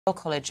Royal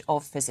College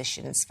of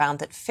Physicians found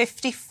that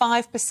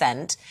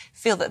 55%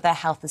 feel that their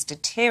health has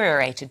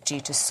deteriorated due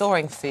to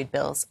soaring food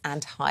bills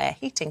and higher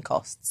heating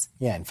costs.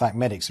 Yeah, in fact,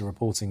 medics are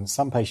reporting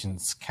some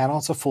patients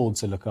cannot afford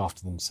to look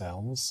after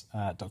themselves.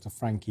 Dr.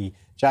 Frankie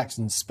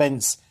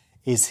Jackson-Spence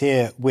is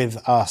here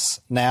with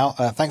us now.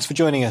 Thanks for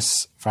joining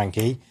us,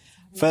 Frankie.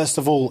 First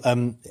of all,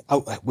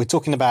 we're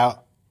talking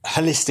about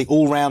holistic,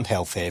 all-round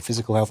health here,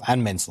 physical health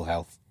and mental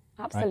health.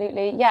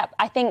 Absolutely. Right? Yeah,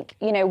 I think,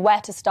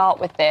 where to start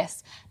with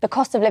this. The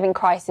cost of living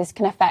crisis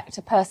can affect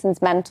a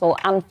person's mental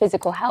and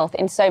physical health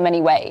in so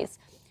many ways.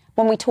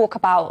 When we talk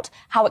about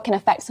how it can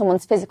affect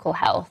someone's physical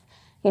health,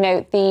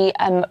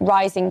 the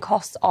rising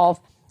costs of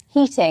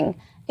heating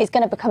is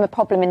going to become a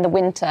problem in the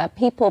winter.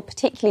 People,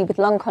 particularly with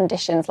lung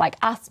conditions like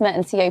asthma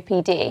and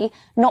COPD,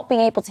 not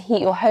being able to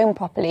heat your home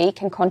properly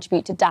can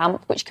contribute to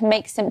damp, which can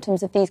make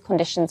symptoms of these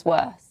conditions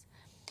worse.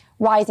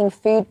 Rising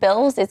food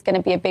bills is going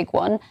to be a big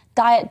one.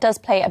 Diet does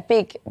play a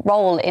big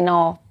role in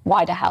our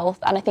wider health,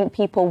 and I think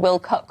people will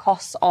cut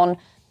costs on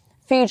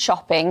food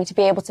shopping to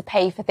be able to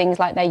pay for things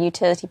like their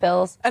utility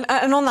bills. And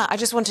on that, I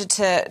just wanted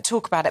to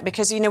talk about it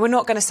because, we're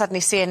not going to suddenly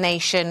see a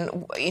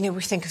nation,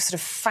 we think of sort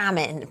of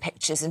famine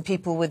pictures and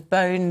people with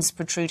bones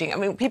protruding. I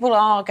mean, people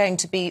are going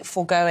to be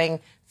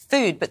foregoing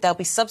food, but they'll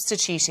be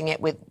substituting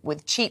it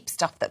with cheap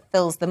stuff that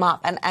fills them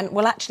up. And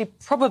we'll actually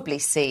probably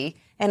see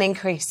an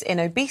increase in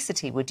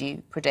obesity, would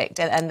you predict,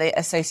 and the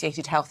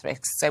associated health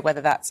risks, so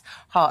whether that's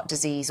heart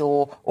disease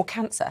or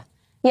cancer?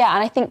 Yeah,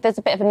 and I think there's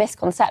a bit of a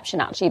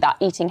misconception, actually, that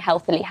eating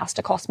healthily has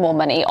to cost more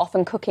money.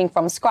 Often cooking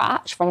from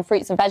scratch, from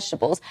fruits and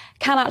vegetables,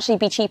 can actually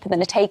be cheaper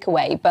than a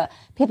takeaway, but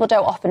people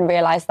don't often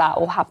realise that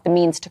or have the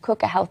means to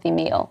cook a healthy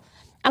meal.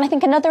 And I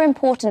think another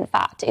important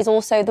fact is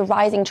also the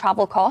rising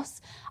travel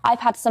costs. I've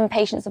had some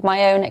patients of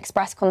my own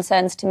express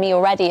concerns to me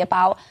already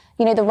about,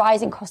 the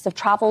rising cost of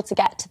travel to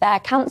get to their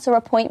cancer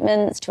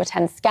appointments, to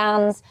attend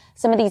scans.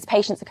 Some of these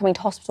patients are coming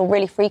to hospital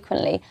really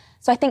frequently.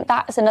 So I think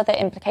that is another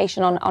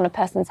implication on a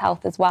person's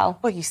health as well.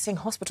 Well, you're seeing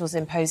hospitals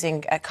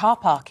imposing car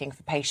parking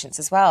for patients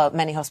as well,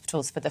 many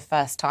hospitals for the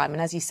first time.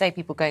 And as you say,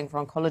 people going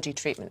for oncology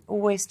treatment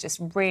always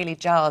just really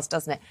jars,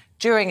 doesn't it,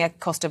 during a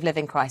cost of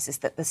living crisis,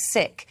 that the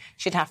sick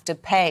should have to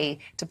pay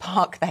to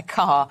park their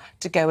car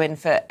to go in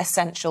for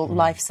essential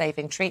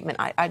life-saving treatment.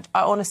 I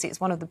honestly,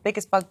 it's one of the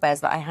biggest bugbears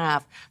that I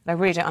have, and I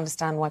really don't understand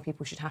why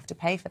people should have to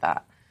pay for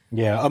that.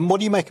 Yeah, and what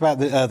do you make about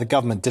the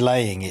government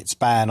delaying its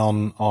ban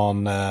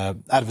on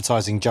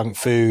advertising junk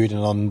food and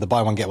on the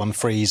buy one get one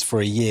frees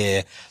for a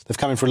year? They've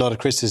come in for a lot of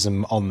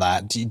criticism on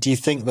that. Do you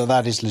think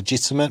that is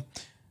legitimate?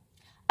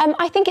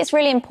 I think it's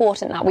really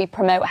important that we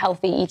promote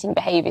healthy eating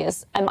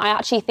behaviours. I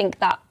actually think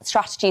that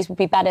strategies would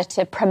be better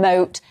to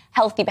promote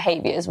healthy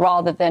behaviours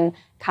rather than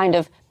kind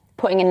of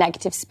putting a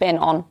negative spin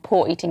on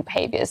poor eating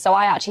behaviours. So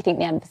I actually think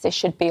the emphasis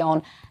should be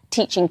on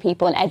teaching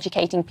people and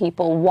educating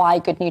people why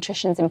good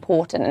nutrition is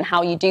important and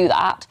how you do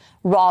that,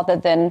 rather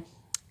than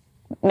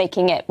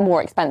making it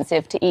more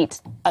expensive to eat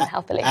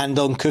unhealthily. And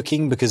on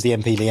cooking, because the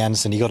MP Lee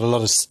Anderson, he got a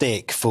lot of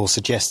stick for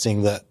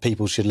suggesting that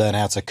people should learn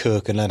how to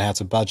cook and learn how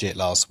to budget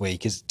last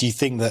week. Do you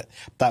think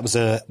that was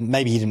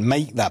maybe he didn't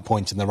make that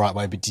point in the right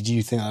way, but did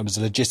you think that was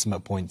a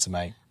legitimate point to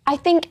make? I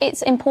think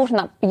it's important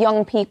that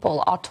young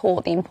people are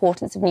taught the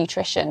importance of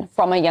nutrition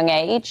from a young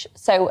age.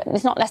 So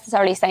it's not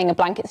necessarily saying a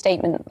blanket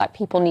statement that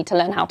people need to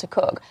learn how to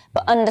cook,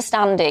 but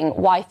understanding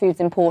why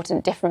food's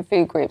important, different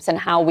food groups, and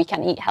how we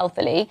can eat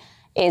healthily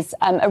is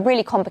a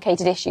really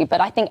complicated issue.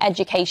 But I think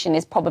education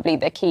is probably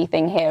the key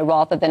thing here,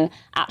 rather than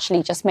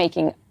actually just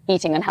making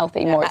eating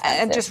unhealthy more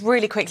expensive. And just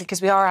really quickly,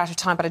 because we are out of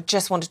time, but I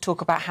just want to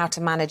talk about how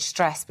to manage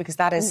stress, because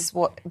that is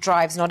what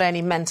drives not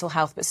only mental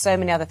health, but so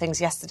many other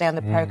things. Yesterday on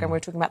the programme, we were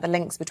talking about the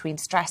links between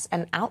stress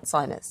and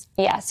Alzheimer's.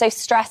 Yeah, so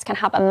stress can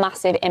have a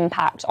massive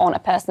impact on a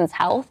person's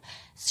health.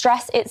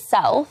 Stress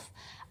itself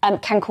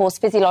can cause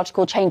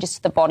physiological changes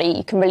to the body.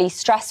 You can release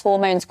stress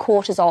hormones,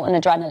 cortisol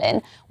and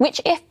adrenaline,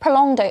 which, if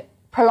prolonged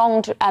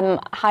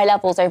high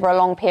levels over a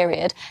long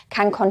period,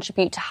 can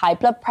contribute to high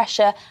blood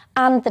pressure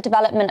and the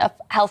development of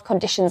health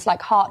conditions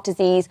like heart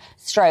disease,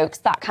 strokes,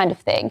 that kind of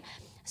thing.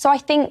 So I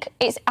think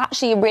it's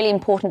actually a really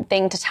important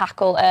thing to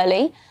tackle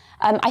early.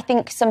 I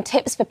think some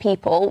tips for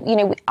people,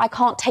 I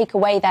can't take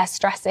away their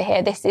stressor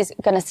here. This is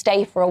going to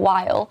stay for a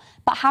while.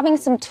 But having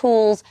some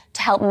tools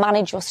to help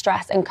manage your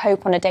stress and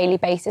cope on a daily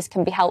basis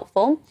can be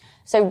helpful.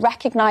 So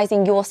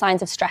recognising your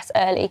signs of stress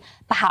early,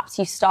 perhaps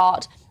you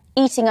start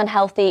eating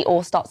unhealthy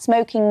or start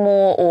smoking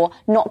more or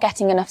not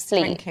getting enough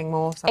sleep. Drinking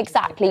more.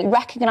 Exactly.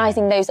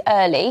 Recognising those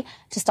early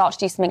to start to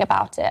do something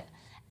about it.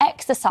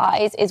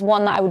 Exercise is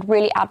one that I would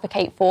really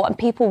advocate for, and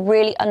people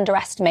really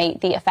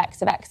underestimate the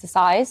effects of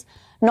exercise.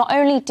 Not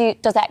only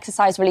does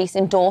exercise release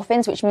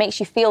endorphins, which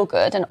makes you feel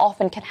good and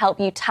often can help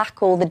you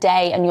tackle the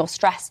day and your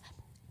stress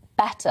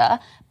better,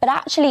 but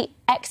actually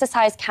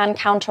exercise can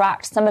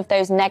counteract some of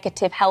those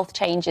negative health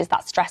changes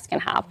that stress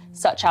can have,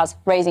 such as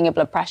raising your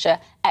blood pressure.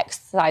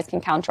 Exercise can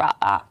counteract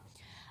that.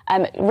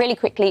 Really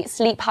quickly,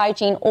 sleep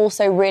hygiene,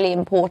 also really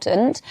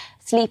important.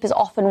 Sleep is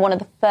often one of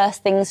the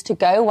first things to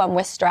go when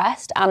we're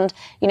stressed, and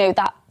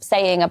that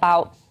saying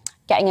about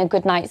getting a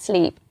good night's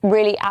sleep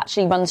really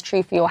actually runs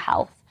true for your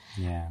health.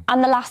 Yeah.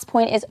 And the last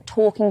point is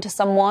talking to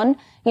someone.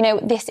 You know,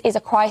 this is a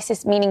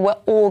crisis, meaning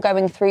we're all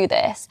going through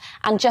this.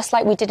 And just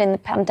like we did in the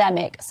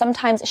pandemic,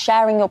 sometimes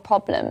sharing your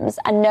problems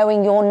and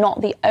knowing you're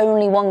not the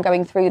only one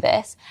going through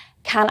this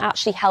can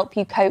actually help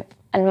you cope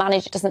and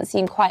manage. It doesn't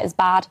seem quite as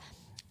bad.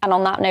 And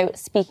on that note,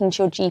 speaking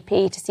to your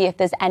GP to see if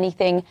there's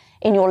anything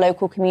in your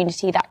local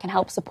community that can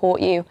help support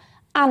you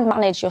and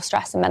manage your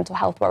stress and mental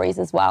health worries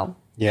as well.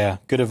 Yeah,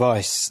 good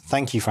advice.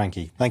 Thank you,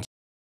 Frankie. Thank you.